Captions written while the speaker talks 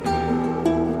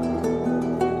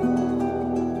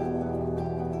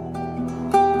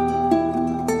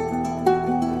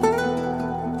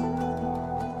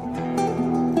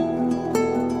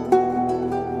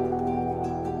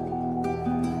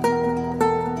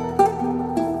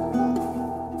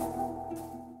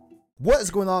What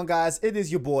is going on, guys? It is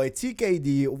your boy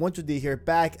TKD 1D here,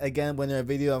 back again with another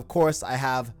video. Of course, I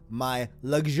have my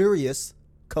luxurious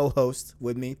co-host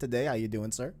with me today. How you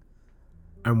doing, sir?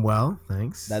 I'm well,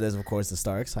 thanks. That is, of course, the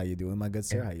Starks. How you doing, my good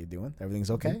sir? How you doing?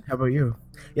 Everything's okay? How about you?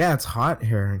 Yeah, it's hot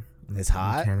here. It's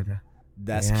hot. In Canada.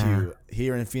 That's cute.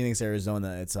 Here in Phoenix,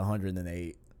 Arizona, it's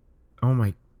 108 Oh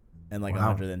my. and like Wow.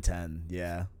 110.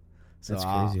 Yeah. So That's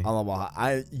I crazy. don't know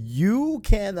about you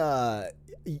can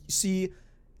see.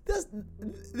 This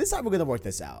is how we're gonna work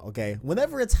this out, okay?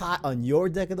 Whenever it's hot on your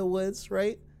deck of the woods,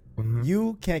 right? Mhm.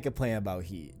 You can't complain about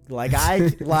heat. Like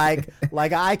I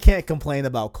like I can't complain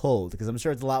about cold because I'm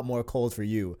sure it's a lot more cold for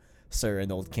you, sir,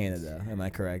 in old Canada. Am I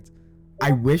correct?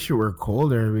 I wish it were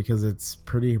colder because it's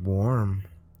pretty warm.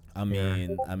 I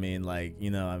mean, like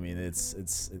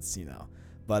it's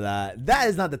but that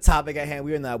is not the topic at hand.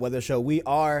 We are not a weather show. We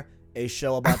are a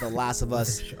show about The Last of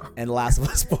Us and The Last of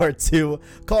Us Part 2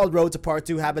 called Road to Part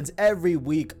 2. Happens every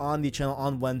week on the channel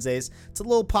on Wednesdays. It's a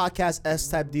little podcast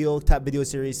type video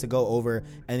series to go over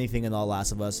anything in all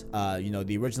Last of Us,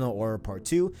 the original or Part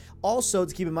 2. Also,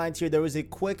 to keep in mind here, there was a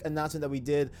quick announcement that we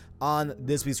did on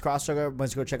this week's Crosstalker.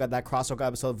 Let's go check out that Crosstalker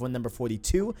episode for number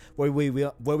 42, where we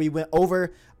went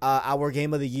over our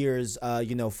game of the years,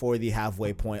 for the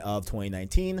halfway point of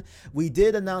 2019. We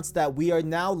did announce that we are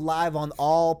now live on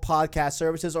all podcast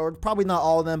services, or probably not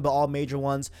all of them, but all major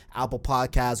ones: Apple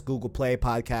Podcasts, Google Play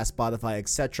Podcasts, Spotify,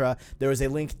 etc. There is a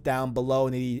link down below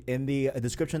in the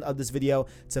description of this video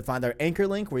to find our Anchor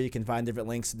link, where you can find different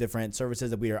links to different services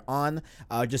that we are on.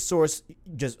 Just search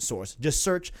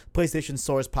PlayStation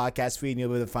Source podcast feed, and you'll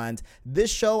be able to find this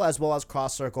show as well as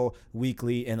Cross Circle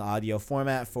weekly in audio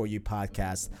format for you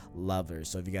podcast lovers.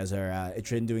 So if you guys are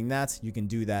interested in doing that, you can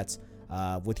do that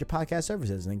with your podcast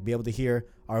services and be able to hear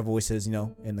our voices,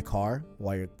 in the car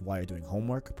while you're doing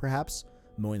homework, perhaps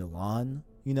mowing the lawn,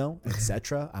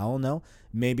 etc. I don't know.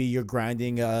 Maybe you're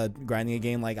grinding a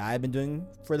game like I've been doing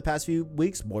for the past few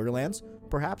weeks, Borderlands.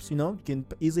 Perhaps you can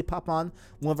easily pop on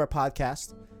one of our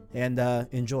podcasts and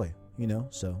enjoy.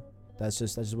 So that's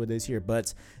just what it is here.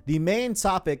 But the main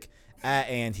topic at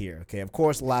hand here, okay, of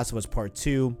course, Last of Us Part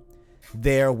 2.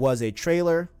 There was a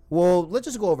trailer. Well, let's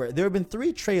just go over it. There have been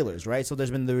 3 trailers, right? So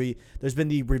there's been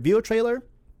the reveal trailer.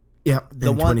 Yeah, The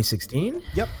in one- 2016.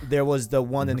 Yep. There was the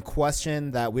one in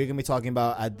question that we're gonna be talking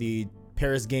about at the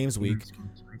Paris Games Week.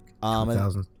 And-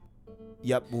 2000.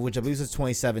 Yep, which I believe is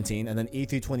 2017, and then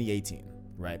E3 2018,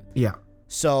 right? Yeah.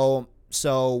 So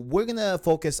we're gonna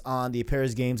focus on the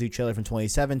Paris Games Week trailer from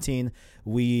 2017.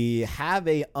 We have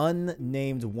a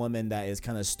unnamed woman that is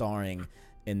kind of starring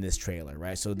in this trailer,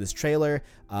 right? So this trailer,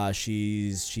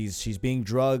 she's being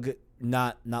drugged,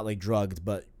 not like drugged,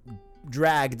 but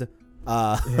dragged,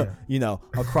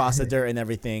 across the dirt and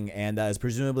everything, and is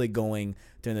presumably going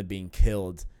to end up being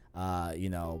killed,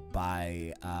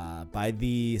 by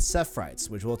the Sephiroths,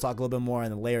 which we'll talk a little bit more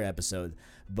in the later episode.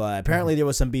 But apparently there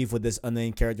was some beef with this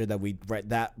unnamed character that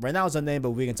right now is unnamed, but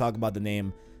we can talk about the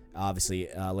name obviously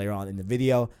later on in the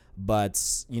video.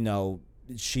 But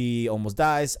she almost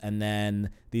dies, and then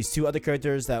these 2 other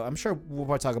characters that I'm sure we'll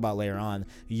probably talk about later on,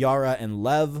 Yara and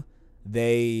Lev,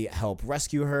 they help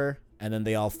rescue her, and then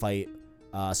they all fight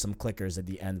some clickers at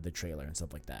the end of the trailer and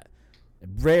stuff like that.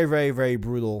 Very, very, very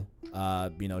brutal,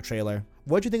 trailer.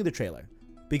 What do you think of the trailer?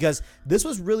 Because this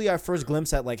was really our first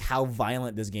glimpse at like how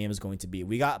violent this game is going to be.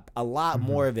 We got a lot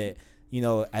more of it,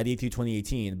 at E3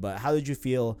 2018. But how did you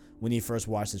feel when you first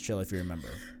watched this trailer, if you remember?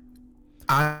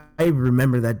 I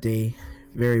remember that day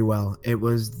very well. It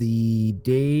was the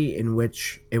day in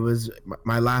which it was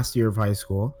my last year of high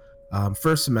school,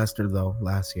 first semester though,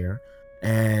 last year,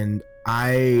 and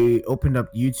I opened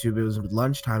up YouTube. It was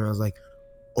lunchtime. I was like,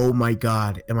 "Oh my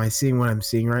God, am I seeing what I'm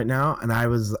seeing right now?" And it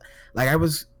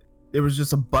was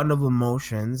just a bundle of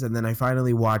emotions. And then I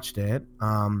finally watched it,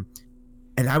 and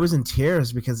I was in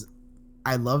tears because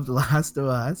I loved Last of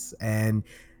Us, and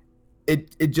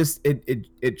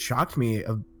it shocked me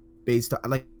based on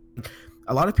like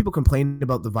a lot of people complained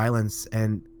about the violence,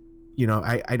 and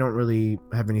I don't really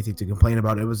have anything to complain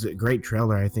about. It was a great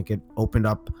trailer. I think it opened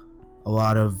up a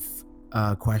lot of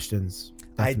questions.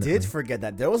 Definitely. I did forget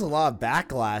that there was a lot of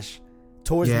backlash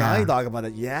towards Naughty Dog about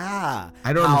it. Yeah,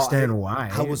 I don't understand why.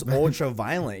 How was ultra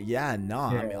violent? Yeah, no,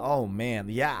 I mean, oh man,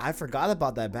 yeah, I forgot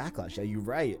about that backlash. Yeah, you're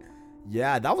right.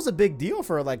 Yeah, that was a big deal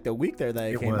for like the week there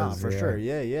that it came out for sure.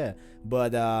 Yeah.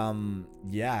 But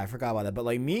I forgot about that. But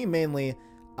like me mainly,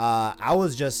 I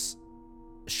was just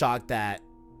shocked at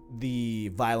the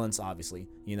violence. Obviously,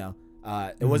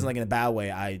 it wasn't like in a bad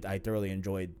way. I thoroughly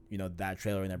enjoyed that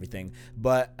trailer and everything.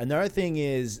 But another thing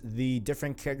is the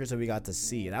different characters that we got to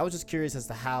see, and I was just curious as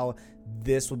to how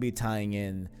this will be tying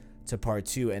in to part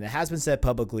 2, and it has been said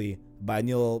publicly by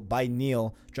Neil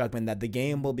Druckmann that the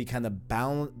game will be kind of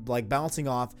bouncing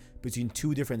off between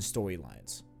 2 different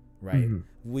storylines, right?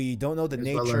 We don't know the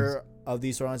nature of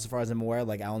these storylines as far as I'm aware.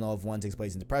 Like, I don't know if one takes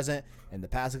place in the present and the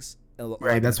past.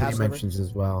 Right, that's what he mentions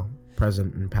as well.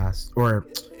 Present and past, or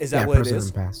is that what it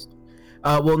is? Present and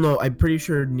past. Well, no, I'm pretty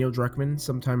sure Neil Druckmann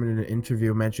sometime in an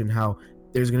interview mentioned how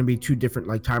there's going to be 2 different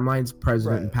like timelines,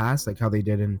 present and past, like how they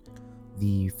did in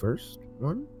the first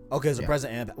one. Okay, so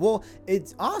present and past. Well,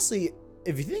 it's honestly,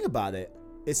 if you think about it,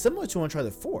 it's similar to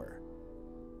Uncharted 4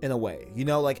 in a way. You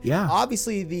know, like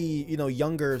obviously the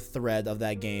younger thread of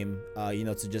that game,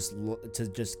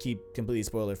 to just keep completely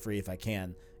spoiler free if I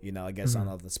can. I guess I don't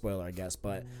know the spoiler, I guess,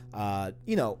 but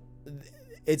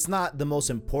it's not the most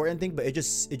important thing, but it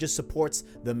just supports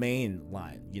the main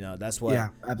line. That's what. Yeah,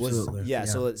 absolutely.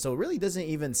 So it really doesn't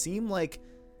even seem like.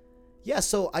 Yeah,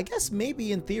 so I guess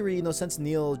maybe in theory, since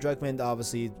Neil Druckmann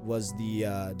obviously was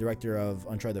the director of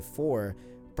Uncharted 4,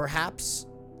 perhaps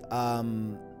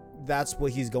that's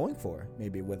what he's going for,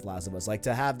 maybe with Last of Us, like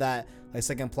to have that like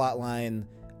second plot line,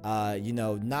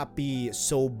 not be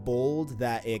so bold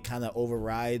that it kind of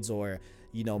overrides or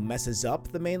messes up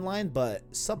the main line, but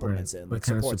supplements it, like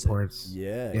supports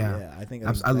it. Yeah.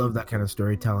 I love that kind of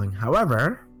storytelling.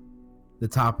 However, the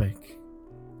topic,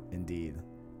 indeed,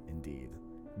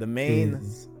 the main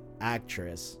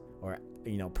actress or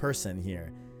person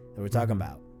here that we're talking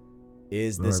about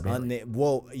is Laura this unnamed.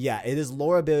 Well, yeah, it is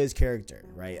Laura Bailey's character,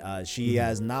 right? She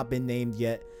has not been named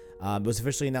yet. It was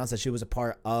officially announced that she was a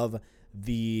part of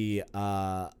the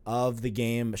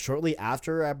game shortly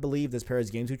after, I believe, this Paris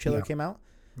Games 2 trailer came out.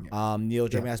 Neil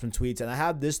Druckmann has some tweets, and I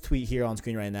have this tweet here on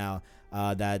screen right now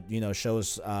that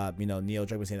shows Neil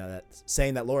Druckmann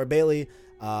saying that Laura Bailey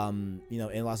in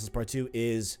Last of Us Part 2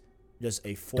 is just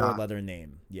a 4-letter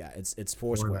name. Yeah, it's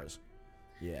 4 squares.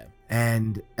 Yeah.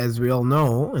 And as we all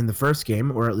know, in the first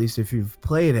game, or at least if you've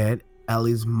played it,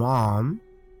 Ellie's mom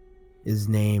is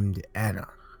named Anna,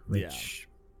 which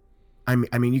I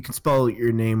mean you can spell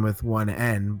your name with one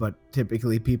N, but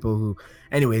typically people who,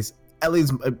 anyways,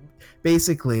 Ellie's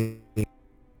basically,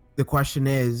 the question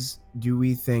is, do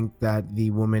we think that the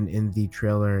woman in the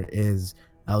trailer is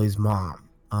Ellie's mom?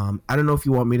 I don't know if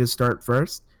you want me to start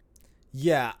first.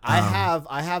 Yeah,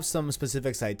 I have some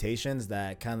specific citations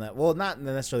that kind of, well, not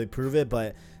necessarily prove it,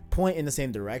 but point in the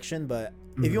same direction. But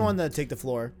if you want to take the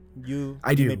floor, you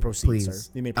may proceed, please.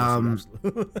 Sir. You may proceed.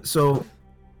 So,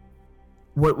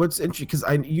 what's interesting,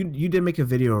 because you did make a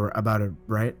video about it,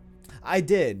 right? I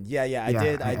did. Yeah, I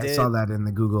did. I saw that in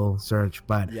the Google search,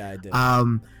 but yeah, I did.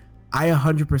 I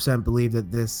 100% believe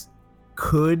that this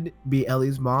could be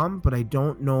Ellie's mom, but I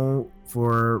don't know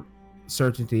for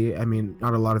certainty. I mean,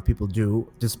 not a lot of people do,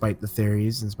 despite the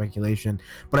theories and speculation.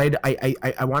 But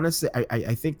I want to say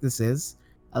I think this is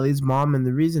Ellie's mom, and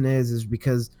the reason is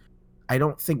because I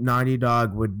don't think Naughty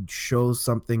Dog would show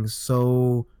something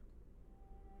so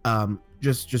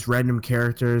just random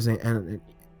characters and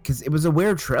because it was a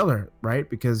weird trailer, right?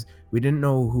 Because we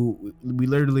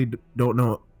literally don't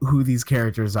know who these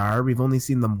characters are. We've only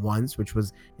seen them once, which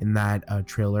was in that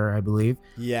trailer, I believe.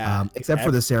 Yeah. Except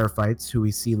for the Seraphites, who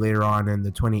we see later on in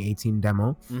the 2018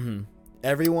 demo. Mm-hmm.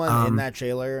 Everyone in that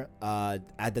trailer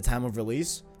at the time of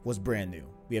release was brand new.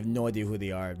 We have no idea who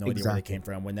they are, no idea where they came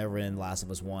from. We're never in Last of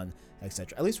Us 1,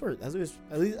 etc. At least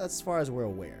as far as we're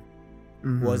aware,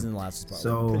 was in the Last of Us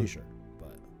Part 1. I'm pretty sure.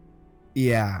 But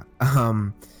yeah.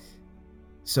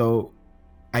 So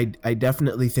I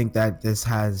definitely think that this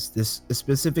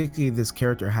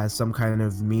character has some kind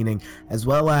of meaning, as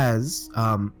well as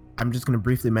I'm just going to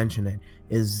briefly mention it,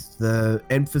 is the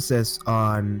emphasis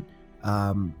on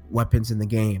weapons in the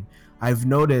game. I've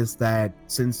noticed that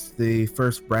since the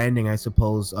first branding, I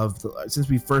suppose, since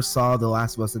we first saw The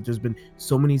Last of Us, that there's been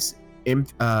so many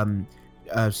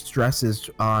stresses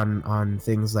on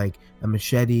things like a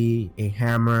machete, a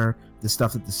hammer, the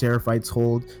stuff that the Seraphites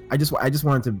hold. I just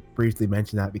wanted to briefly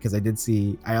mention that because I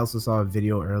also saw a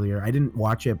video earlier. I didn't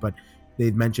watch it, but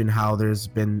they'd mentioned how there's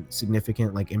been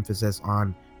significant like emphasis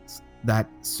on that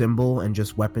symbol and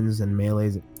just weapons and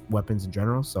melee weapons in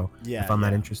general. So I found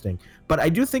that interesting. But I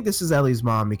do think this is Ellie's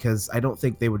mom, because I don't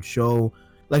think they would show,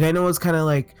 like, I know it's kind of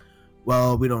like,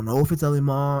 well, we don't know if it's Ellie's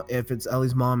mom. If it's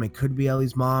Ellie's mom, it could be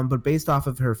Ellie's mom. But based off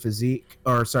of her physique,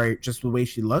 just the way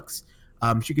she looks,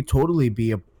 she could totally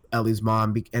be Ellie's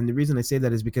mom. And the reason I say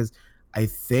that is because I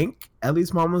think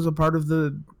Ellie's mom was a part of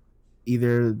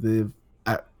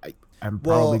I'm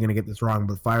probably going to get this wrong,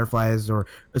 but Fireflies or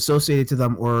associated to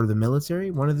them, or the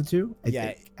military, one of the two.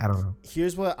 I don't know.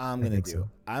 Here's what I'm going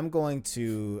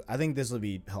to do. I think this will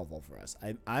be helpful for us.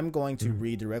 I'm going to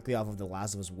read directly off of the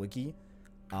Last of Us wiki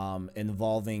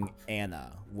involving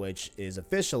Anna, which is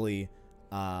officially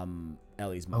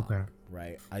Ellie's mom. Okay.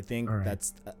 Right. I think All right.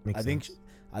 that's. Makes I think. sense.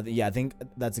 I think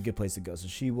that's a good place to go. So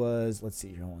she was. Let's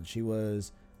see. Hold on. She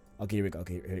was. Okay. Here we go.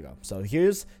 Okay. Here we go. So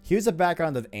here's the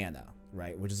background of Anna,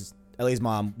 right? Which is Ellie's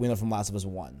mom. We know from Last of Us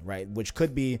 1, right? Which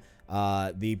could be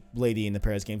the lady in the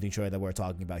Paris Games show that we're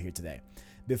talking about here today.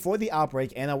 Before the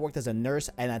outbreak, Anna worked as a nurse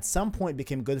and at some point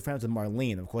became good friends with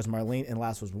Marlene. Of course, Marlene in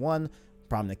Last of Us 1,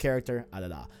 prominent character,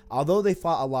 Although they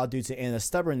fought a lot due to Anna's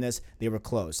stubbornness, they were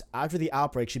close. After the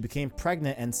outbreak, she became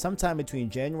pregnant, and sometime between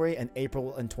January and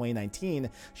April in 2019,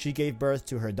 she gave birth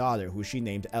to her daughter, who she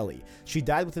named Ellie. She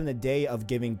died within a day of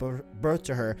giving birth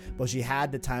to her, but she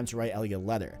had the time to write Ellie a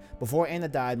letter. Before Anna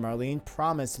died, Marlene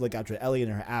promised to look after Ellie in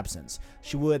her absence.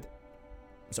 She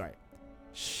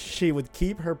would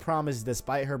keep her promise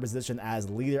despite her position as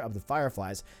leader of the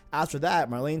Fireflies. After that,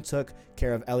 Marlene took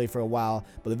care of Ellie for a while,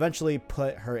 but eventually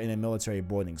put her in a military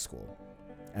boarding school.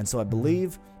 And so I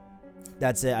believe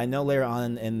that's it. I know later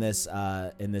on in this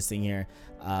thing here,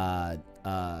 let's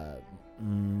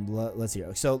see.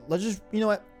 So let's just, you know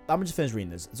what? I'm gonna just finish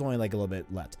reading this. It's only like a little bit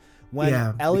left. When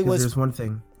Ellie was, there's one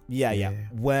thing. Yeah.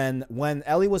 When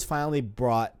Ellie was finally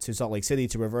brought to Salt Lake City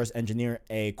to reverse engineer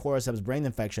a cordyceps brain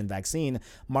infection vaccine,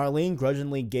 Marlene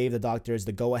grudgingly gave the doctors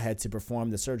the go-ahead to perform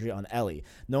the surgery on Ellie.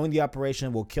 Knowing the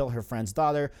operation will kill her friend's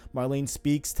daughter, Marlene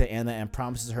speaks to Anna and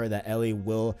promises her that Ellie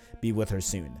will be with her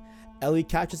soon. Ellie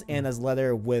catches Anna's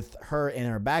letter with her in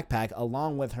her backpack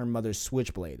along with her mother's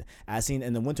switchblade. As seen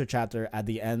in the winter chapter, at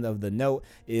the end of the note,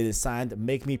 it is signed,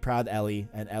 "Make me proud, Ellie,"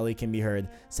 and Ellie can be heard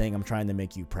saying, "I'm trying to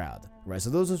make you proud." Right,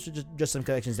 so those are just some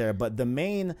connections there. But the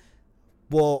main,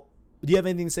 well, do you have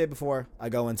anything to say before I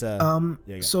go into?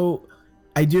 So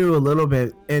I do a little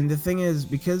bit, and the thing is,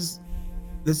 because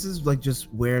this is like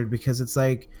just weird, because it's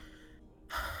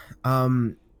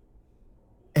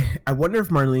I wonder if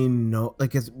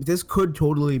Marlene this could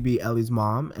totally be Ellie's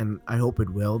mom, and I hope it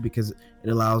will, because it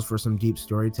allows for some deep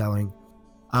storytelling.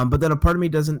 But then a part of me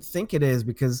doesn't think it is,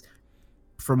 because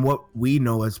from what we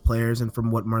know as players and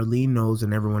from what Marlene knows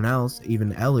and everyone else,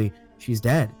 even Ellie, she's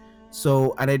dead.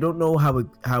 So, and I don't know how I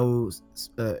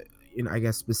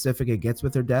guess specific it gets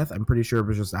with her death. I'm pretty sure it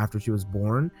was just after she was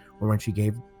born, or when she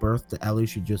gave birth to Ellie,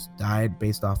 she just died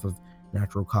based off of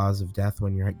natural cause of death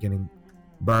when you're getting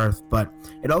birth. But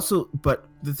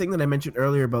the thing that I mentioned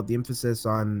earlier about the emphasis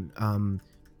on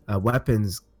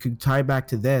weapons could tie back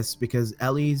to this, because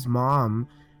Ellie's mom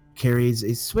carries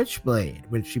a switchblade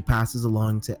which she passes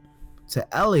along to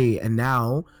Ellie, and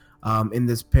now in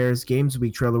this Paris Games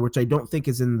Week trailer, which I don't think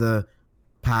is in the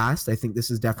past, I think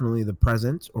this is definitely the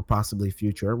present or possibly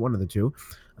future, one of the two.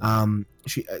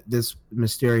 This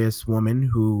mysterious woman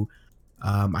who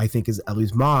I think is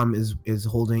Ellie's mom is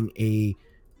holding a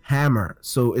hammer.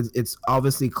 So it's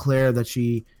obviously clear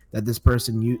that this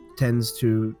person tends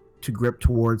to grip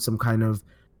towards some kind of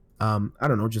I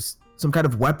don't know, just some kind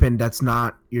of weapon that's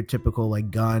not your typical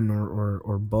like gun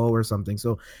or bow or something.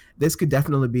 So this could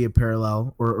definitely be a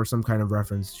parallel or some kind of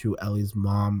reference to Ellie's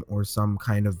mom, or some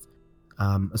kind of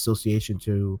association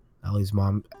to Ellie's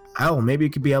mom. Oh, maybe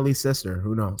it could be Ellie's sister.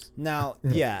 Who knows? Now,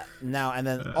 and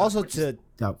then also to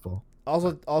doubtful.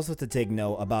 Also to take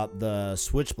note about the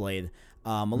switchblade,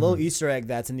 a little Easter egg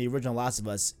that's in the original Last of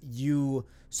Us.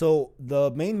 So the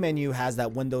main menu has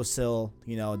that windowsill,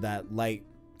 that light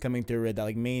coming through it, that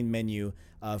like main menu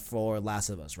for Last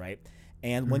of Us, right?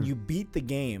 And when you beat the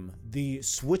game, the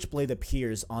switchblade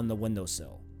appears on the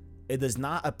windowsill. It does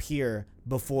not appear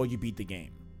before you beat the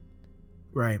game.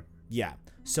 Right. Yeah.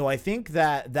 So I think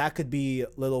that could be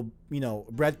little,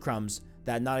 breadcrumbs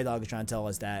that Naughty Dog is trying to tell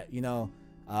us that,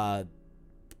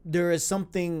 there is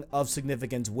something of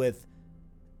significance with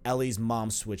Ellie's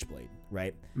mom's switchblade,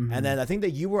 right? Mm-hmm. And then I think that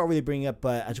you were already bringing up,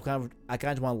 but I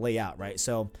kind of want to lay out, right?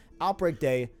 So Outbreak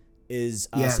Day is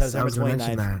September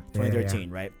 29th,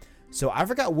 2013, right? So I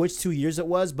forgot which 2 years it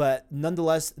was, but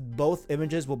nonetheless, both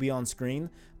images will be on screen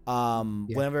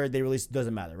whenever they release.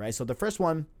 Doesn't matter, right? So the first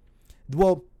one,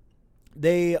 well,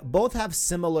 they both have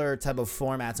similar type of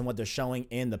formats and what they're showing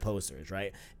in the posters,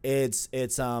 right? It's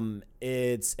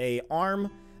a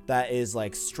arm that is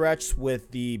like stretched with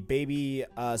the baby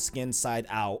skin side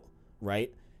out,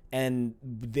 right? And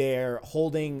they're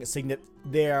holding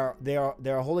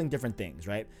they're holding different things,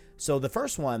 right? So the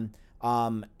first one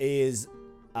is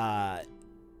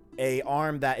a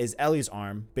arm that is Ellie's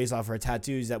arm based off her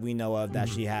tattoos that we know of that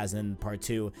she has in part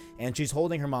 2, and she's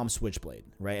holding her mom's switchblade,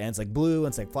 right? And it's like blue and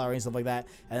it's like flowery and stuff like that.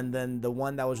 And then the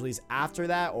one that was released after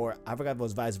that, or I forgot if it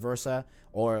was vice versa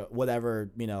or whatever,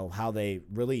 how they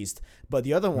released, but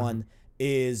the other one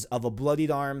is of a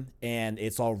bloodied arm, and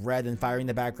it's all red and fiery in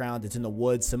the background. It's in the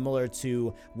woods, similar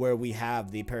to where we have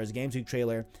the Paris Games Week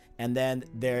trailer. And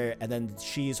then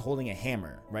she's holding a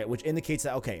hammer, right? Which indicates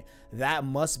that, okay, that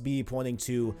must be pointing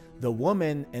to the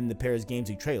woman in the Paris Games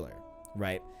Week trailer,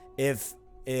 right? If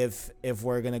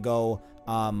we're gonna go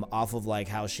off of like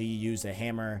how she used a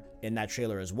hammer in that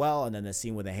trailer as well, and then the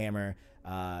scene with a hammer,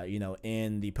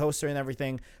 in the poster and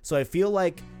everything. So I feel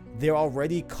like they're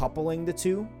already coupling the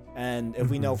two. And if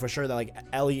we know for sure that like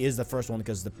Ellie is the first one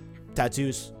because the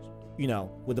tattoos,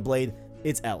 with the blade,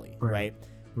 it's Ellie, right?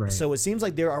 Right. So it seems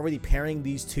like they're already pairing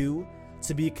these two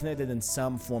to be connected in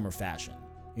some form or fashion.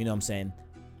 You know what I'm saying?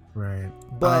 Right.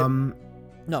 But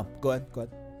no, go ahead.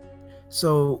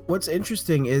 So what's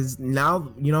interesting is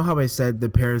now, how I said the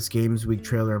Paris Games Week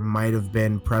trailer might have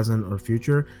been present or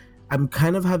future. I'm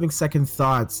kind of having second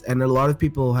thoughts, and a lot of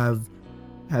people have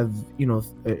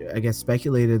I guess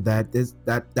speculated that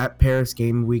that Paris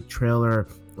Game Week trailer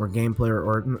or gameplay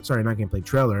or sorry, not gameplay,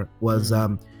 trailer was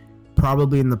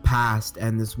probably in the past,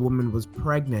 and this woman was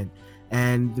pregnant.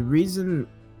 And the reason,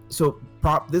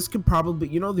 this could probably,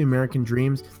 the American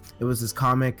Dreams, it was this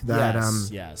comic that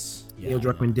Neil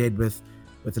Druckmann did with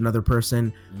another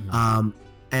person.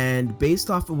 And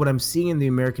based off of what I'm seeing in the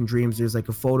American Dreams, there's like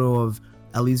a photo of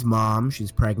Ellie's mom.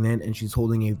 She's pregnant and she's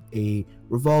holding a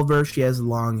revolver. She has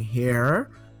long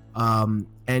hair,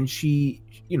 and she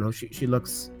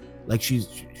looks like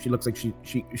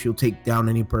she'll take down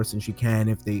any person she can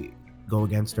if they go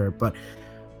against her. But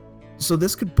so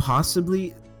this could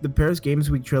possibly, the Paris Games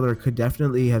Week trailer could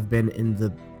definitely have been in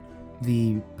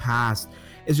the past.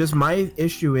 It's just my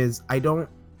issue is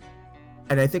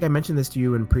and I think I mentioned this to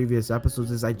you in previous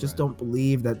episodes, is I just don't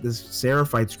believe that this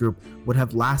Seraphites group would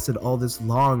have lasted all this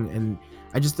long. And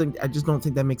I just don't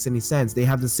think that makes any sense. They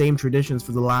have the same traditions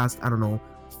for the last,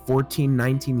 14,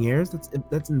 19 years.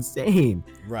 That's insane.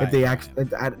 Right. If they actually,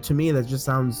 to me, that just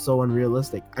sounds so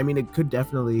unrealistic. I mean, it could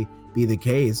definitely be the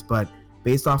case, but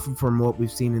based off of from what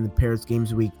we've seen in the Paris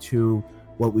Games Week to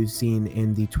what we've seen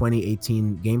in the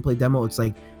 2018 gameplay demo, it's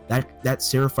like that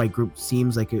Seraphite group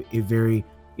seems like a very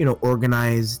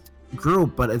organized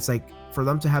group. But it's like for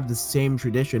them to have the same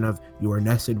tradition of you are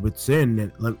nested with sin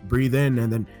and breathe in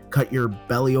and then cut your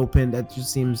belly open, that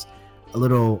just seems a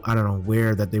little,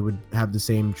 weird that they would have the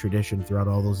same tradition throughout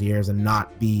all those years and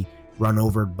not be run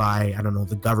over by,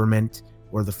 the government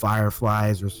or the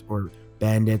Fireflies or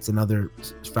bandits and other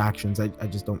factions. I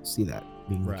just don't see that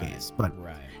being the case. But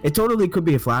it totally could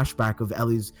be a flashback of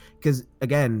Ellie's, because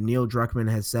again, Neil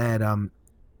Druckmann has said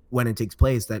when it takes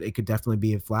place that it could definitely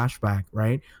be a flashback,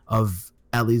 right, of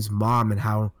Ellie's mom and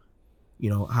how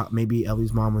maybe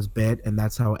Ellie's mom was bit and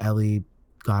that's how Ellie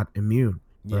got immune,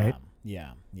 right?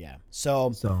 Yeah.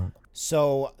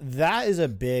 So that is a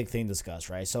big thing to discuss,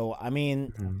 right? So I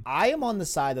mean, I am on the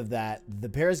side of that. The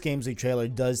Paris Games Week trailer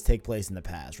does take place in the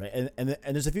past, right? And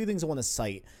there's a few things I want to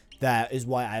cite that is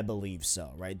why I believe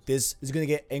so, right? This is going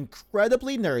to get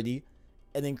incredibly nerdy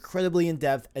and incredibly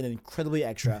in-depth and incredibly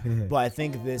extra, but I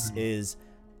think this is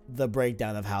the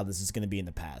breakdown of how this is going to be in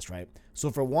the past, right?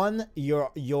 So for one,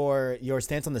 your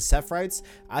stance on the Sephiroths,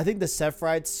 I think the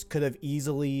Sephiroths could have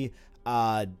easily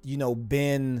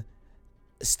been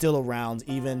still around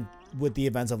even with the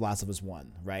events of Last of Us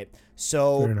 1, right?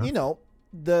 So,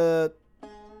 the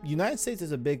United States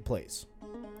is a big place,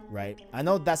 right? I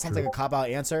know that sounds like a cop-out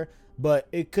answer, but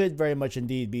it could very much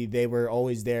indeed be they were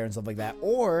always there and stuff like that.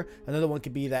 Or another one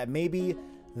could be that maybe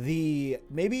the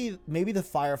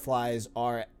Fireflies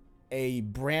are a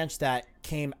branch that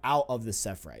came out of the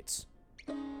Sephiroths,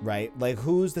 right? Like,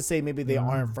 who's to say maybe they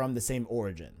aren't from the same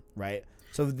origin, right?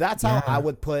 So that's how I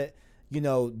would put, the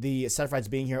Sephiroths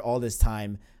being here all this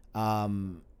time,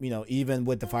 even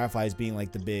with the Fireflies being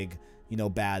like the big,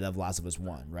 bad of Last of Us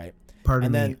 1, right?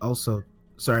 Pardon me. Also,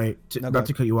 sorry, not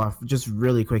to cut you off, just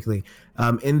really quickly.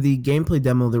 In the gameplay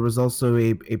demo, there was also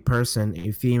a person,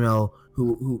 a female,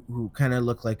 who kind of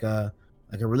looked like a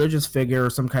religious figure or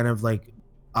some kind of like,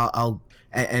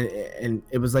 and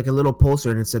it was like a little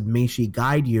poster and it said, "May she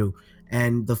guide you."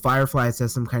 And the Fireflies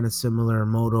has some kind of similar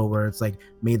motto where it's like,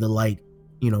 "May the light,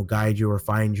 guide you or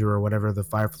find you," or whatever the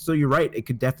Firefly. So you're right. It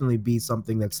could definitely be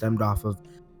something that stemmed off of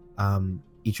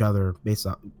each other based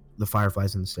on the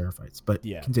Fireflies and the Seraphites. But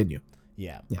continue.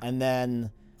 Yeah. And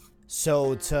then,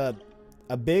 so to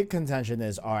a big contention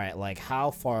is, all right, like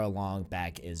how far along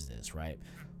back is this, right?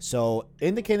 So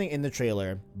indicating in the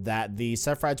trailer that the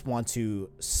Sephiroths want to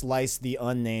slice the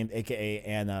unnamed, aka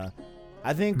Anna.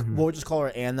 I think we'll just call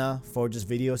her Anna for just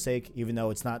video sake, even though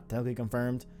it's not technically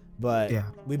confirmed. But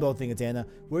we both think it's Anna.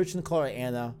 We're just going to call her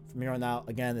Anna from here on out.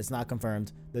 Again, it's not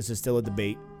confirmed. This is still a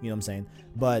debate. You know what I'm saying?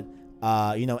 But,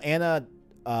 Anna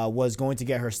was going to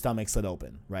get her stomach slit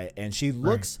open, right? And she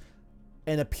looks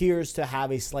and appears to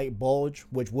have a slight bulge,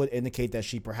 which would indicate that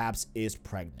she perhaps is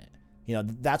pregnant. You know,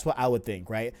 that's what I would think,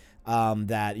 right?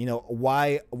 That, you know,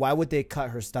 why would they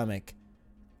cut her stomach?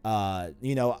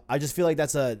 You know, I just feel like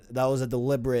that was a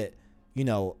deliberate, you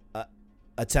know,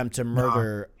 attempt to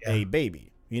murder a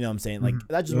baby. You know what I'm saying? Like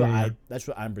that's what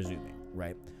I'm presuming,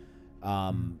 right?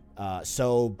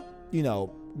 So, you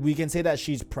know, we can say that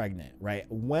she's pregnant, right?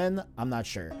 When, I'm not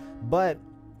sure, but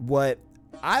what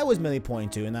I was mainly pointing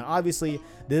to, and then obviously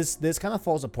this kind of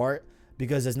falls apart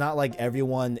because it's not like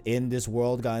everyone in this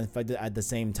world got infected at the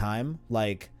same time.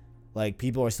 Like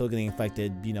people are still getting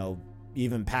infected, you know,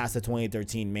 even past the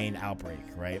 2013 main outbreak,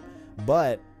 right?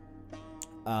 But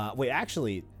wait,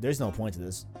 actually, there's no point to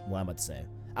this, what I'm about to say.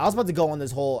 I was about to go on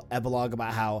this whole epilogue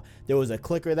about how there was a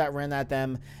clicker that ran at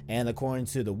them, and according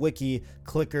to the wiki,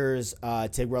 clickers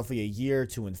take roughly a year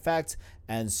to infect,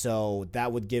 and so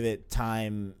that would give it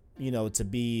time, you know, to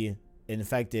be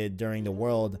infected during the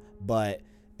world, but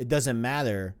it doesn't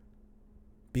matter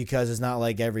because it's not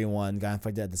like everyone got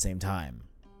infected at the same time.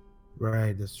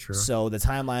 Right, that's true. So the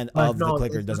timeline of the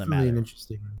clicker doesn't matter. An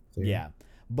interesting thing. Yeah,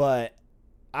 but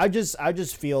I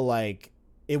just feel like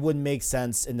it would make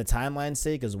sense in the timeline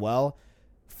sake as well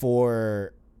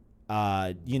for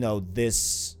you know,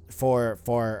 this for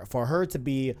her to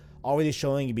be already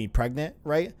showing to be pregnant,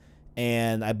 right?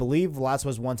 And I believe Last of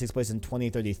Us 1 takes place in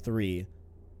 2033,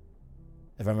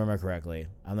 if I remember correctly.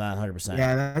 I'm not 100%.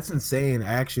 Yeah, that's insane.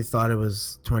 I actually thought it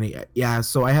was 20. Yeah,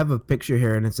 so I have a picture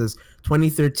here, and it says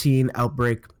 2013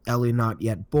 outbreak, Ellie not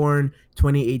yet born.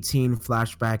 2018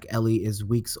 flashback, Ellie is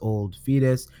weeks old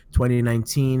fetus.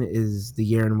 2019 is the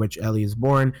year in which Ellie is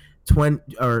born.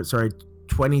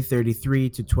 2033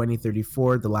 to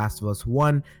 2034, The Last of Us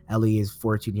 1, Ellie is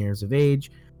 14 years of age.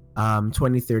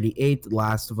 2038, The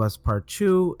Last of Us Part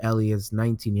 2, Ellie is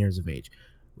 19 years of age.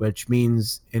 Which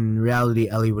means in reality,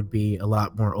 Ellie would be a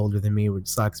lot more older than me, which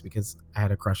sucks because I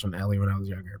had a crush on Ellie when I was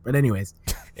younger. But anyways,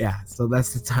 yeah, so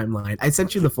that's the timeline. I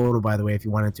sent you the photo, by the way, if you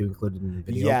wanted to include it in the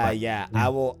video. Yeah. I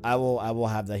will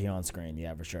have that here on screen.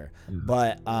 Yeah, for sure.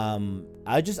 But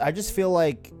I just feel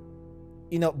like,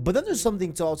 you know, but then there's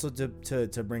something to also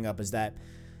to bring up is that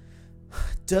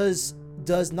does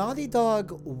Naughty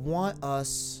Dog want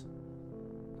us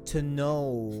to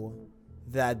know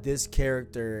that this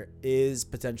character is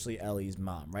potentially Ellie's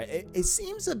mom, right? It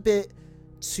seems a bit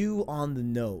too on the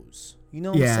nose. You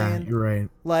know what I'm saying? Yeah, you're right.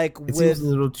 Like it seems a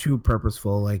little too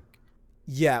purposeful. Like,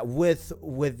 yeah, with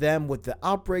them with the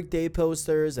Outbreak Day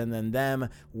posters, and then them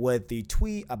with the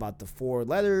tweet about the 4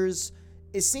 letters,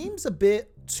 it seems a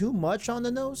bit too much on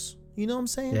the nose. You know what I'm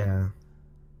saying? Yeah.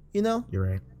 You know? You're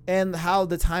right. And how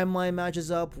the timeline matches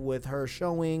up with her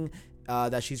showing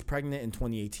that she's pregnant in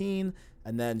 2018.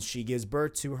 And then she gives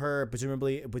birth to her,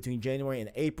 presumably between January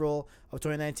and April of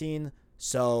 2019.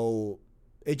 So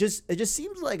it just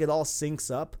seems like it all syncs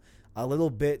up a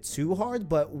little bit too hard.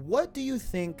 But what do you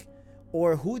think,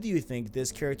 or who do you think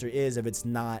this character is if it's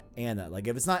not Anna? Like,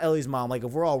 if it's not Ellie's mom, like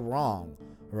if we're all wrong,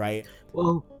 right?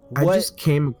 Well, I just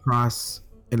came across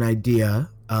an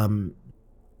idea.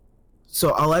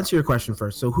 So I'll answer your question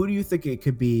first. So who do you think it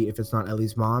could be if it's not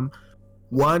Ellie's mom?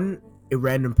 1, a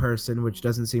random person, which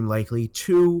doesn't seem likely.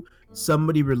 2,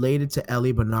 somebody related to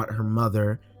Ellie but not her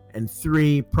mother. And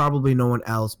 3, probably no one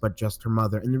else but just her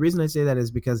mother. And the reason I say that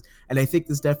is because, and I think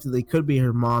this definitely could be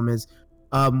her mom, is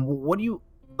what do you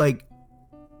like?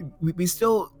 We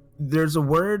still, there's a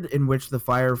word in which the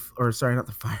Seraphites,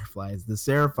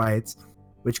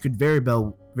 which could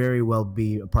very well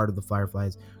be a part of the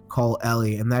Fireflies, call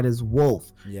Ellie, and that is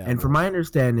wolf. Yeah. And from my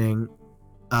understanding,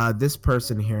 this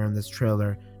person here in this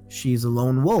trailer, she's a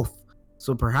lone wolf.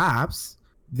 So perhaps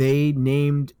they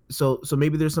named, so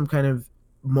maybe there's some kind of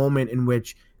moment in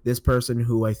which this person,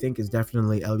 who I think is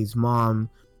definitely Ellie's mom,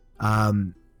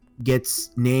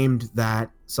 gets named that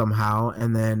somehow,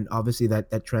 and then obviously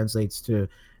that translates to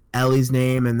Ellie's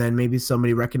name, and then maybe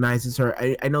somebody recognizes her.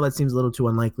 I know that seems a little too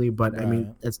unlikely, but right. I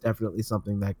mean, it's definitely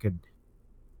something that could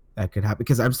happen,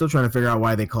 because I'm still trying to figure out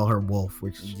why they call her wolf,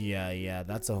 which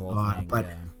that's a whole thing. But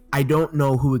I don't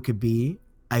know who it could be.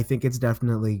 I think it's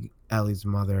definitely Ellie's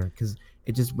mother, because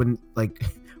it just wouldn't, like,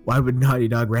 why would Naughty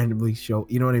Dog randomly show,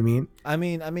 you know what I mean? I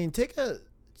mean, take a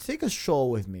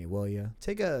stroll with me, will you?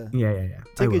 Take a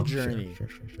journey sure.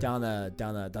 down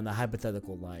a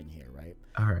hypothetical line here, right?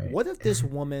 All right. What if this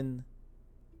woman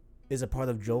is a part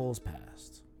of Joel's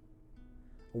past?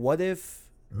 What if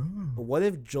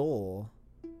Joel?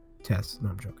 Tess?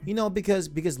 No, I'm joking. You know, because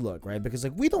look, right? Because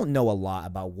like we don't know a lot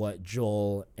about what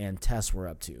Joel and Tess were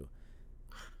up to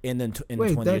in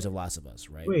 20 years of Last of Us,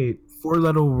 right? Wait,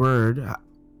 4-letter word.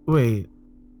 Wait,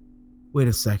 Wait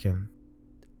a second.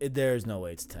 There's no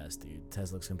way it's Tess, dude.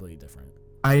 Tess looks completely different.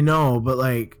 I know, but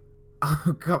like, I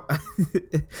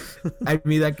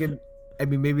mean, that could. I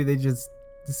mean, maybe they just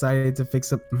decided to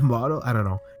fix up the model. I don't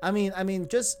know. I mean,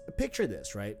 just picture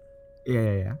this, right?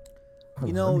 Yeah.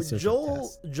 You know,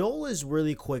 Joel is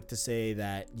really quick to say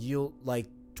that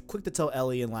quick to tell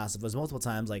Ellie in Last of Us multiple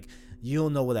times, like, you'll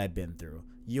know what I've been through.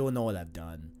 You'll know what I've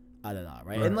done.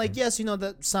 Right? And like, yes, you know,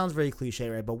 that sounds very cliche,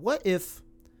 right? But what if,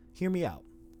 hear me out.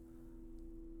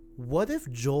 What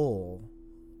if Joel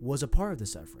was a part of the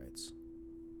Sephiroths?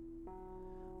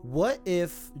 What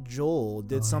if Joel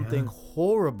did something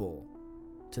horrible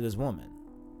to this woman?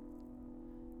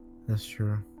 That's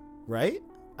true. Right?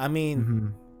 I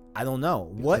mean, I don't know.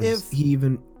 What if he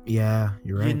even? Yeah,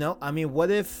 you're right. You know, I mean,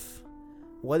 what if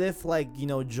like, you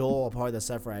know, Joel, a part of the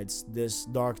Sephiroths, this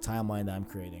dark timeline that I'm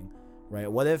creating,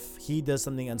 right? What if he does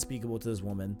something unspeakable to this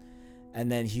woman,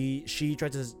 and then she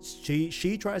tries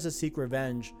to seek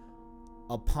revenge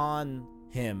upon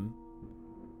him,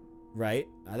 right?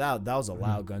 That was a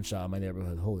loud gunshot in my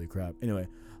neighborhood. Holy crap. Anyway,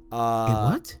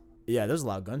 what? Yeah, there's a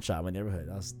loud gunshot in my neighborhood.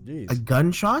 A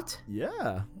gunshot?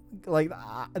 Yeah. Like,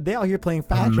 they out here playing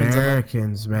factions.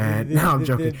 Americans, man. No, I'm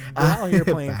joking. They're out here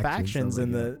playing factions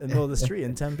in the middle of the street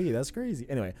in Tempe. That's crazy.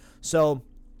 Anyway, so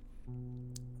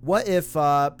what if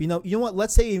you know what?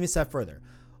 Let's say even step further.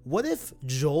 What if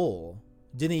Joel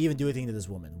didn't even do anything to this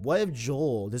woman? What if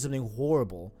Joel did something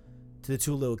horrible to the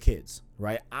two little kids?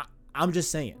 Right? I'm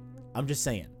just saying.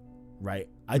 Right?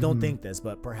 I don't think this,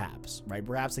 but perhaps. Right?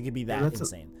 Perhaps it could be that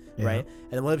insane. Right?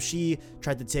 And then what if she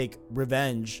tried to take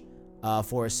revenge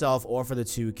for herself or for the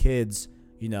two kids,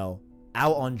 you know,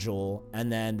 out on Joel,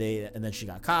 and then she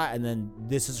got caught, and then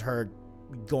this is her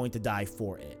going to die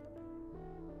for it.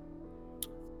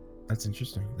 That's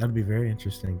interesting. That'd be very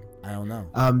interesting. I don't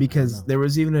know. Because there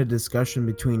was even a discussion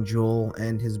between Joel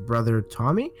and his brother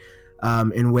Tommy,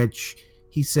 in which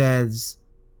he says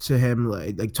to him,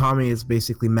 like Tommy is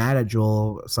basically mad at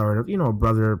Joel, sort of, you know, a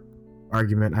brother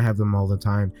argument. I have them all the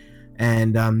time,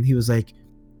 and he was like,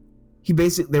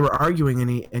 they were arguing,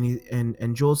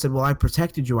 and Joel said, well, I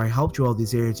protected you, I helped you all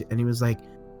these years, and he was like,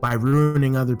 by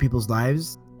ruining other people's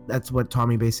lives. That's what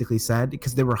Tommy basically said,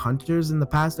 because they were hunters in the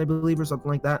past, I believe, or something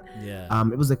like that. Yeah.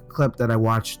 It was a clip that I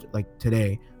watched like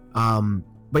today.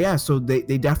 But yeah, so they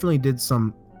definitely did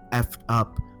some effed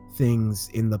up things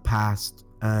in the past,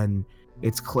 and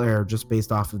it's clear just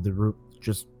based off of the root,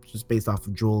 just based off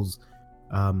of Joel's,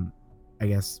 I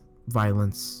guess,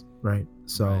 violence, right?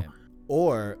 So. Right.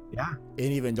 Or an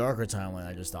even darker timeline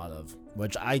I just thought of,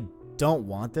 which I don't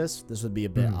want this. This would be a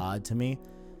bit odd to me.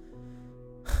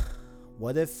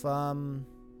 What if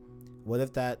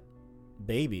that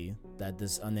baby that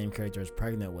this unnamed character is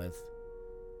pregnant with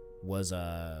was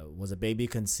a baby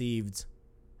conceived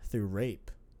through rape?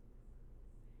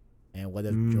 And what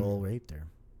if Joel raped her?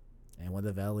 And what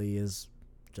if Ellie is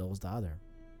Joel's daughter?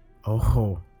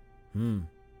 Oh,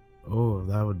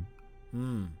 that would.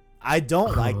 I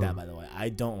don't like that, by the way. I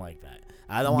don't like that.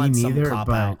 I don't want some cop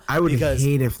out. I would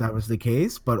hate if that was the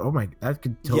case, but oh my, that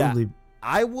could totally. Yeah,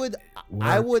 I would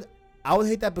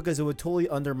hate that, because it would totally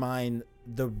undermine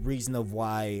the reason of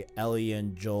why Ellie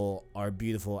and Joel are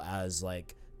beautiful as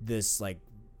like this, like,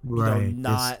 right, you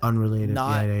know, not unrelated.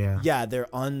 Yeah,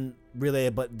 they're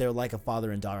unrelated, but they're like a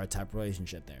father and daughter type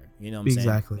relationship there. You know what I'm saying?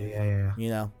 Exactly. Yeah. You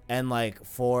know, and like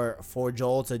for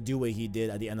Joel to do what he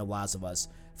did at the end of Last of Us,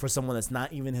 for someone that's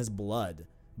not even his blood,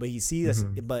 but he sees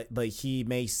but he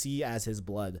may see as his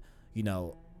blood, you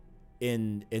know,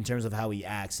 in terms of how he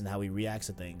acts and how he reacts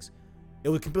to things, it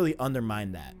would completely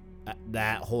undermine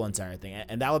that whole entire thing,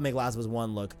 and that would make Last of Us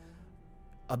 1 look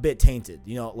a bit tainted.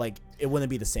 You know, like it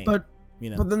wouldn't be the same. But you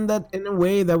know, but then that, in a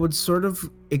way, that would sort of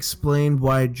explain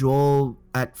why Joel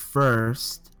at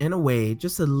first, in a way,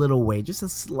 just a little way, just a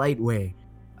slight way,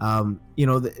 you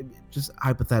know, just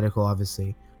hypothetical,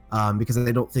 obviously. Because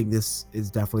I don't think this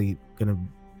is definitely going to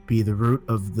be the root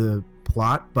of the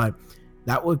plot, but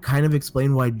that would kind of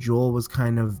explain why Joel was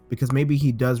kind of, because maybe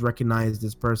he does recognize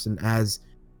this person as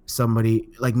somebody,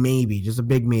 like maybe, just a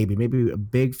big maybe a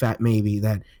big fat maybe,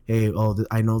 that, hey,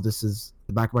 I know this is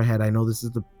the back of my head, I know this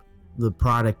is the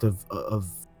product of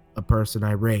a person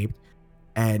I raped,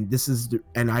 and this is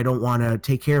and I don't want to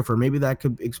take care of her. Maybe that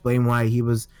could explain why he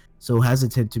was so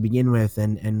hesitant to begin with,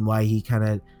 and why he kind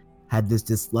of had this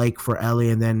dislike for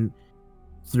Ellie, and then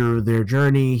through their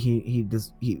journey,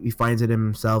 he finds it in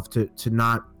himself to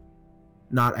not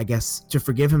I guess to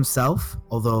forgive himself,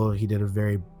 although he did a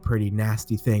very pretty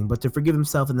nasty thing, but to forgive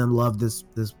himself and then love this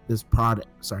product.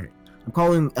 Sorry, I'm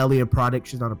calling Ellie a product.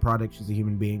 She's not a product. She's a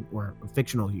human being, or a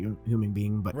fictional human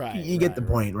being. But you get the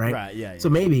point, right? Right. Yeah. So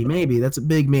maybe that's a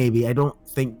big maybe. I don't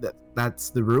think that that's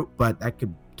the route, but that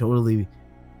could totally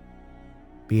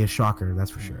be a shocker.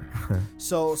 That's for sure.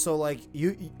 So like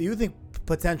you think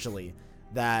potentially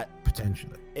that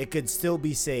it could still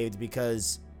be saved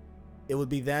because it would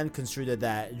be then construed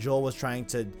that Joel was trying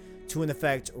to in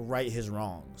effect right his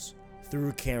wrongs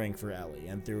through caring for Ellie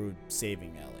and through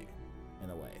saving Ellie in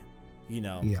a way,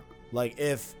 Yeah. Like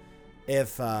if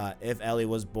Ellie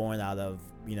was born out of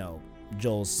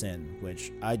Joel's sin,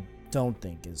 which I don't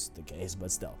think is the case,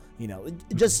 but still,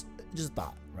 just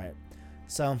thought, right?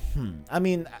 So I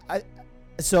mean, I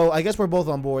guess we're both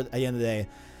on board at the end of the day,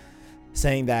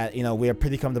 saying that we are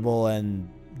pretty comfortable and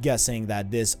guessing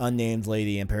that this unnamed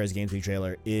lady in Paris Games Week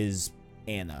trailer is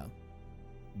Anna,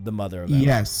 the mother of Ellie.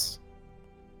 Yes.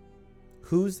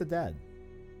 Who's the dad?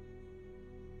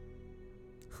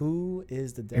 Who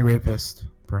is the dad? A rapist,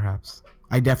 perhaps.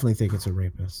 I definitely think it's a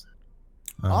rapist.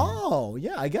 Oh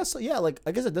yeah, I guess so. Yeah, like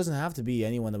I guess it doesn't have to be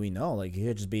anyone that we know. Like it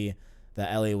could just be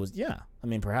that Ellie was. Yeah, I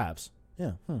mean perhaps.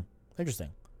 Yeah. Interesting.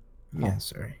 Yeah.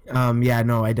 Sorry. Yeah.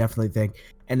 No, I definitely think.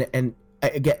 And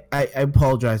I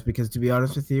apologize because to be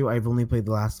honest with you, I've only played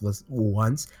The Last of Us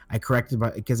once. I corrected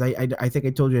because I think I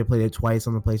told you I played it twice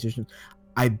on the PlayStation.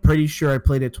 I'm pretty sure I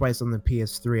played it twice on the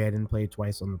PS3. I didn't play it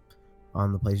twice on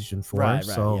the PlayStation 4. Right.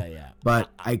 So, yeah. But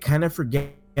I kind of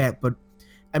forget. But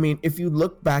I mean, if you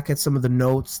look back at some of the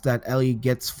notes that Ellie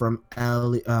gets from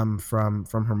Ellie, from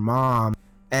her mom,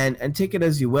 and take it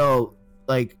as you will,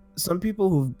 like some people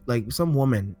who like some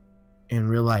women in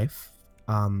real life,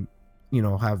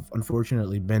 have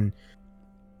unfortunately been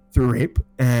through rape,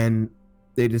 and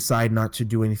they decide not to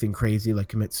do anything crazy like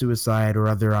commit suicide or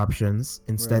other options.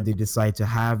 Instead, Right. They decide to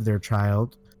have their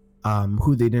child,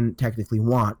 who they didn't technically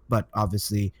want, but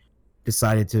obviously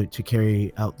decided to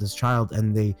carry out this child,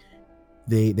 and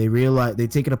they realize they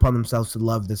take it upon themselves to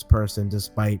love this person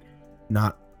despite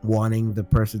not wanting the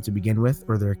person to begin with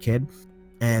or their kid,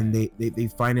 and they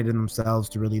find it in themselves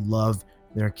to really love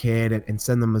their kid and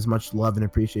send them as much love and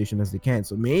appreciation as they can.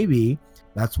 So maybe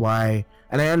that's why,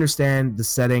 and I understand the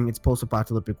setting, it's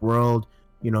post-apocalyptic world,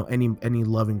 any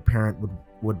loving parent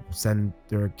would send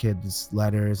their kids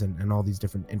letters and all these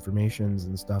different informations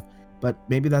and stuff, but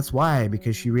maybe that's why,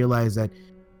 because she realized that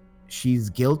she's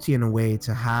guilty in a way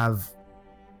to have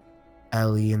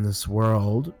Ellie in this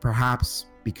world, perhaps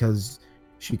because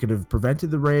she could have prevented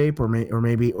the rape, or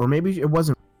maybe it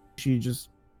wasn't, she just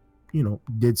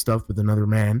did stuff with another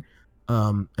man,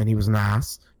 and he was an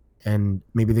ass, and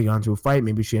maybe they got into a fight,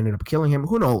 maybe she ended up killing him,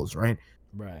 who knows, right?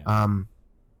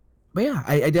 But yeah,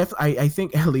 I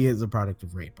think Ellie is a product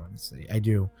of rape, honestly. I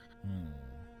do.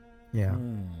 Yeah.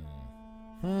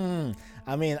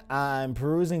 I mean, I'm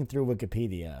perusing through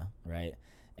Wikipedia, right?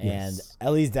 And Yes.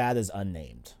 Ellie's dad is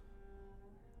unnamed.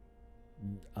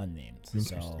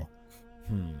 Interesting. So,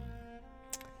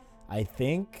 I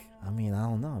think. I mean, I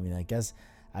don't know. I mean, I guess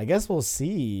we'll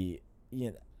see.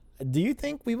 Do you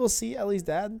think we will see Ellie's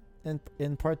dad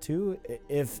in part 2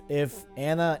 if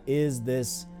Anna is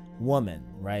this woman,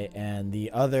 right? And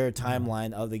the other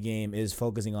timeline of the game is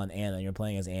focusing on Anna. You're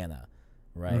playing as Anna,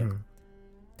 right? Mhm.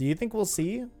 Do you think we'll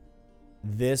see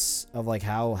this of like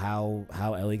how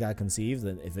Ellie got conceived,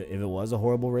 and if it was a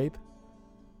horrible rape?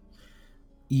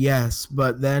 Yes,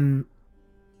 but then,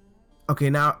 okay,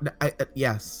 now,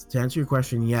 yes, to answer your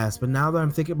question, yes, but now that I'm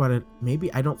thinking about it,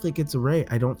 maybe I don't think it's a rape.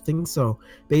 I don't think so.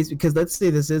 Because let's say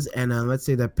this is Anna, let's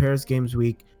say that Paris Games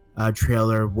Week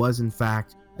trailer was in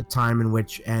fact a time in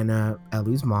which Anna,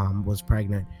 Ellie's mom, was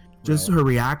pregnant. Just Right. her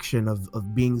reaction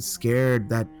of being scared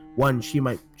that, one, she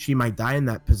might die in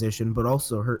that position, but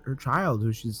also her child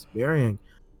who she's bearing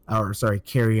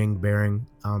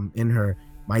in her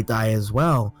might die as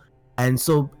well. And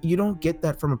so you don't get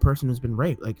that from a person who's been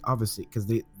raped, like obviously, because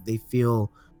they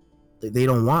feel they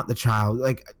don't want the child.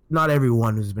 Like not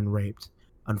everyone who's been raped,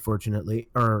 unfortunately,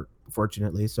 or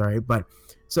fortunately, sorry, but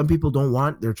some people don't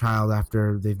want their child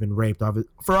after they've been raped,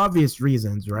 for obvious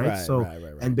reasons, right?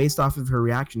 Right. And based off of her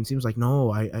reaction, it seems like,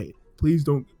 no, I please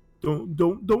don't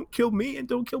kill me, and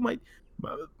don't kill my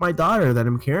daughter that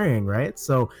I'm carrying, right?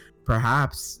 So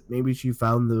perhaps maybe she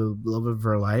found the love of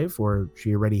her life, or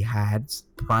she already had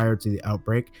prior to the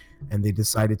outbreak, and they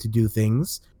decided to do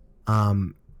things.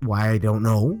 Why, I don't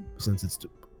know, since it's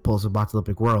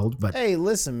post-apocalyptic world. But Hey,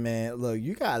 listen, man. Look,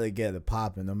 you gotta get it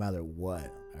popping no matter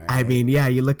what. all I right? mean, yeah,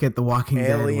 you look at The Walking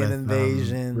Alien Dead with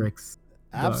invasion. Rick's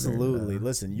daughter, Absolutely.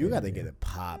 Listen, you gotta yeah. get it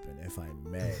popping, if I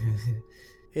may.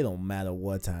 It don't matter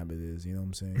what time it is. You know what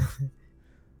I'm saying?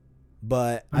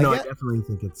 But No, I guess, definitely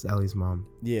think it's Ellie's mom.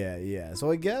 yeah. So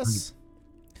I guess,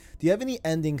 do you have any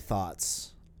ending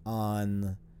thoughts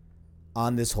on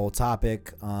this whole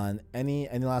topic? On any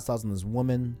last thoughts on this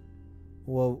woman?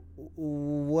 Well,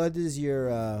 what's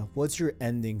your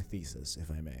ending thesis,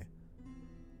 if I may?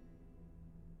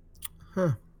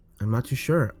 I'm not too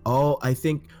sure. I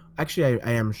think actually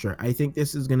I am sure. I think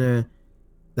this is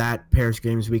that Paris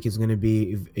Games Week is gonna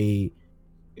be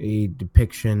a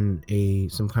depiction,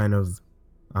 some kind of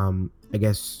I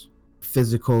guess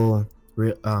physical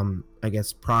I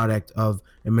guess product of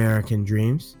American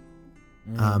dreams.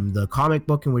 The comic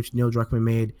book in which Neil Druckmann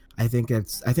made, I think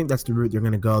that's the route they're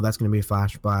gonna go. That's gonna be a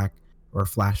flashback,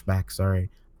 sorry,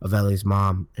 of Ellie's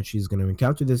mom, and she's gonna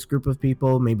encounter this group of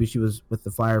people. Maybe she was with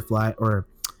the Firefly or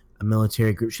a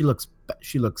military group. She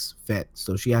looks fit,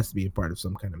 so she has to be a part of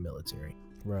some kind of military.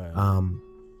 Right.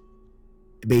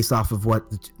 Based off of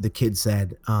what the kid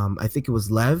said, I think it was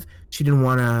Lev. She didn't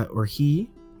want to, or he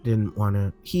didn't want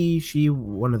to. She,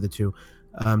 one of the two,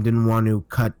 didn't want to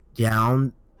cut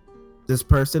down this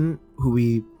person who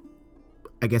we,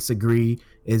 I guess, agree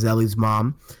is Ellie's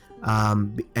mom,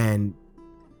 and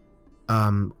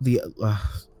the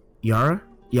Yara.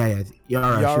 Yara. She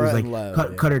was like,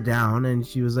 Lev, cut her down, and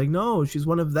she was like, no, she's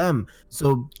one of them.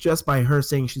 So just by her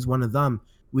saying she's one of them,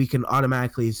 we can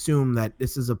automatically assume that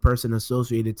this is a person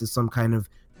associated to some kind of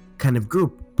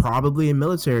group, probably a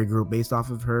military group, based off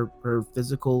of her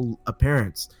physical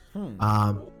appearance.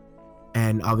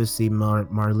 And obviously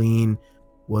Marlene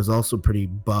was also pretty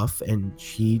buff, and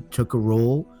she took a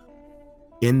role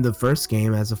in the first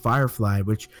game as a Firefly,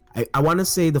 which I want to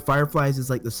say the Fireflies is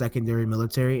like the secondary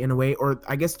military in a way, or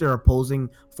I guess they're opposing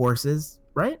forces,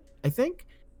 right? I think,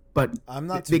 but I'm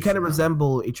not. They kind of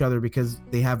resemble each other because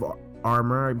they have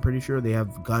armor. I'm pretty sure they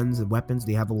have guns and weapons.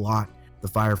 They have a lot. The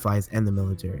Fireflies and the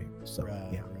military. So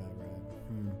yeah. Right.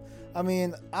 I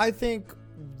mean, I think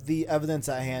the evidence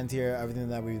at hand here, everything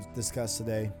that we've discussed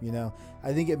today,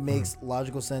 I think it makes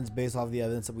logical sense based off the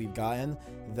evidence that we've gotten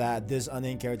that this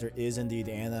unnamed character is indeed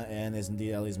Anna and is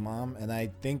indeed Ellie's mom. And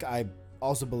I think I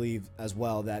also believe as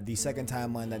well that the second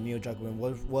timeline that Neil Druckmann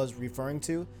was referring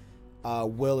to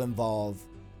will involve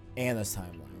Anna's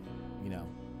timeline.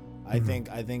 I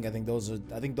think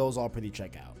those all pretty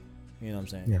check out. You know what I'm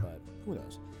saying? Yeah. But who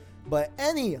knows? But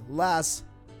any last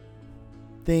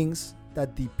things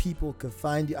that the people could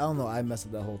find you? I don't know. I messed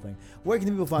up that whole thing. Where can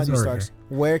the people find you, Starks?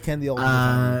 Where can the old people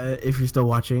find you? If you're still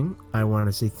watching, I want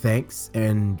to say thanks,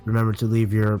 and remember to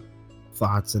leave your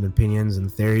thoughts and opinions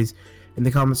and theories in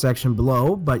the comment section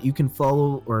below. But you can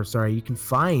you can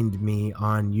find me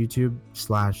on YouTube /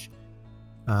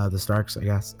 the Starks, I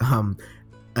guess,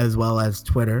 as well as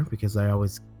Twitter, because I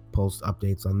always post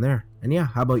updates on there. And yeah,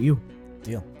 how about you?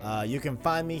 Deal. You can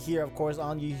find me here, of course,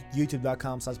 on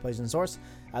youtube.com/PlayStationSource,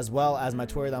 as well as my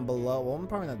Twitter down below. Well,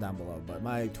 probably not down below, but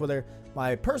my Twitter,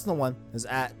 my personal one, is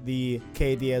at the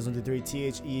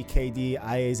KDIAZ123,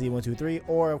 THEKDIAZ123,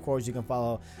 or of course you can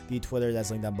follow the Twitter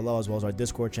that's linked down below, as well as our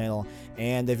Discord channel.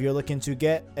 And if you're looking to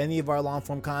get any of our long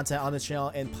form content on this channel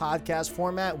in podcast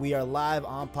format, we are live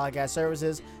on podcast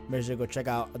services. Make sure to go check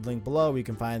out the link below where you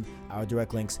can find our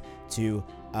direct links to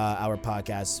our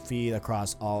podcast feed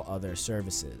across all other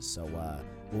services. So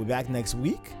we'll be back next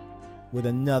week with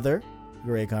another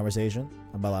great conversation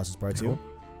about Last of Us Part 2.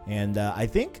 And I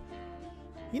think,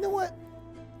 you know what?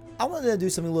 I wanted to do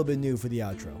something a little bit new for the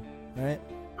outro. All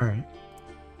right.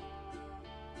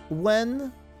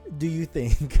 When do you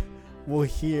think we'll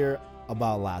hear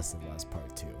about Last of Us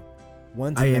Part 2?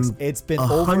 It's been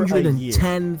over a year.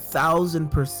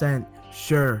 110,000%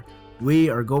 sure we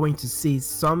are going to see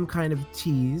some kind of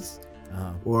tease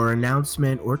or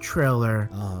announcement or trailer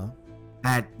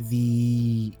at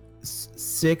the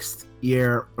 6th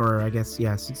year, or I guess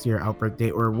 6th year outbreak day,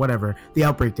 or whatever, the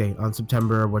outbreak day on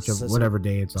September, whatever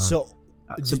day it's on. So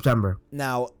September.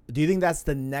 Now, do you think that's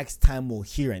the next time we'll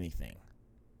hear anything?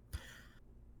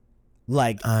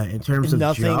 Like in terms of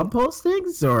job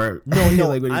postings, or no,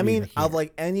 like, I mean of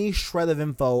like any shred of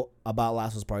info about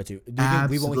Last of Us Part 2. Do you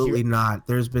Absolutely think we won't hear? Not.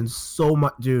 There's been so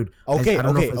much, dude. Okay.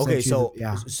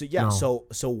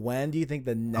 So when do you think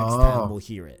the next time we'll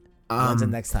hear it? When's the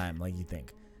next time, like, you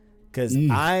think? Because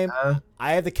I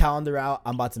have the calendar out.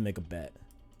 I'm about to make a bet.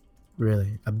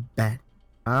 Really, a bet?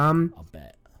 I'll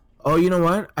bet. Oh, you know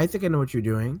what? I think I know what you're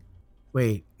doing.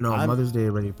 Wait, no, Mother's Day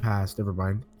already passed. Never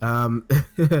mind. I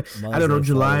don't know.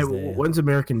 July. When's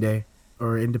American Day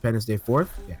or Independence Day? 4th?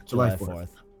 Yeah, July 4th.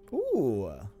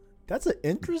 Ooh, that's an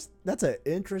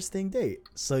interesting date.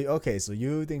 So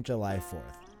you think July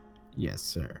 4th? Yes,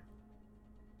 sir.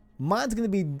 Mine's gonna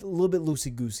be a little bit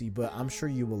loosey goosey, but I'm sure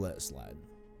you will let it slide.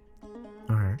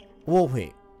 All right. Well,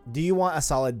 wait. Do you want a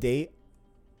solid date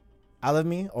out of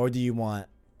me, or do you want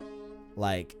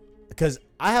like because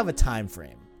I have a time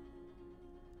frame.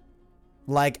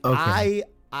 Like, Okay.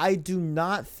 I do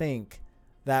not think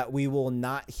that we will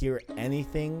not hear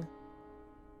anything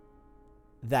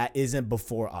that isn't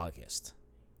before August.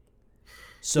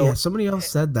 So Yeah, somebody else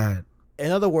said that.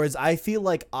 in other words, I feel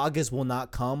like August will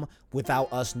not come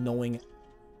without us knowing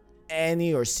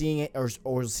any or seeing it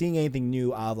or seeing anything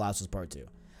new out of Last of Us Part 2.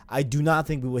 I do not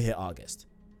think we will hit August.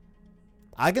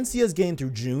 I can see us getting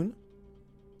through June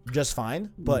just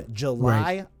fine, but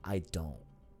July, I don't.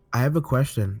 I have a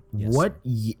question. Yes,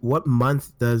 What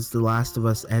month does The Last of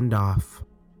Us end off?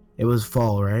 It was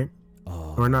fall, right?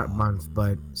 Or not month,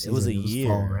 but season. It was a fall,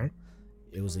 year. right?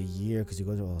 It was a year because you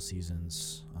go to all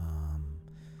seasons.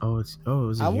 It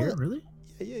was a year, really?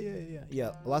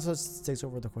 Yeah. Last of Us takes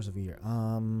over the course of a year.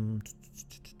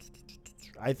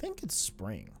 I think it's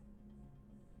spring.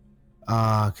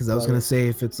 Because I was gonna say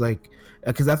if it's like,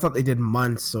 because I thought they did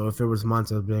months, so if it was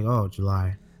months, I'd be like, oh,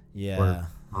 July. Yeah.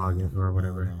 August or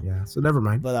whatever. No. Yeah. So never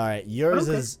mind. But all right, yours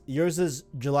is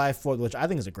July 4th, which I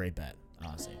think is a great bet.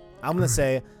 Honestly, I'm gonna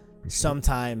say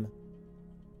sometime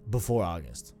before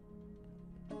August.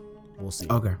 We'll see.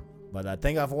 Okay. But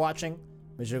thank you all for watching.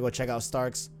 Make sure to go check out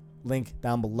Stark's link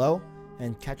down below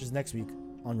and catch us next week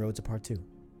on Road to Part 2.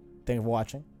 Thank you for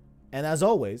watching. And as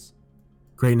always,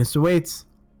 Greatness awaits.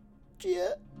 yeah.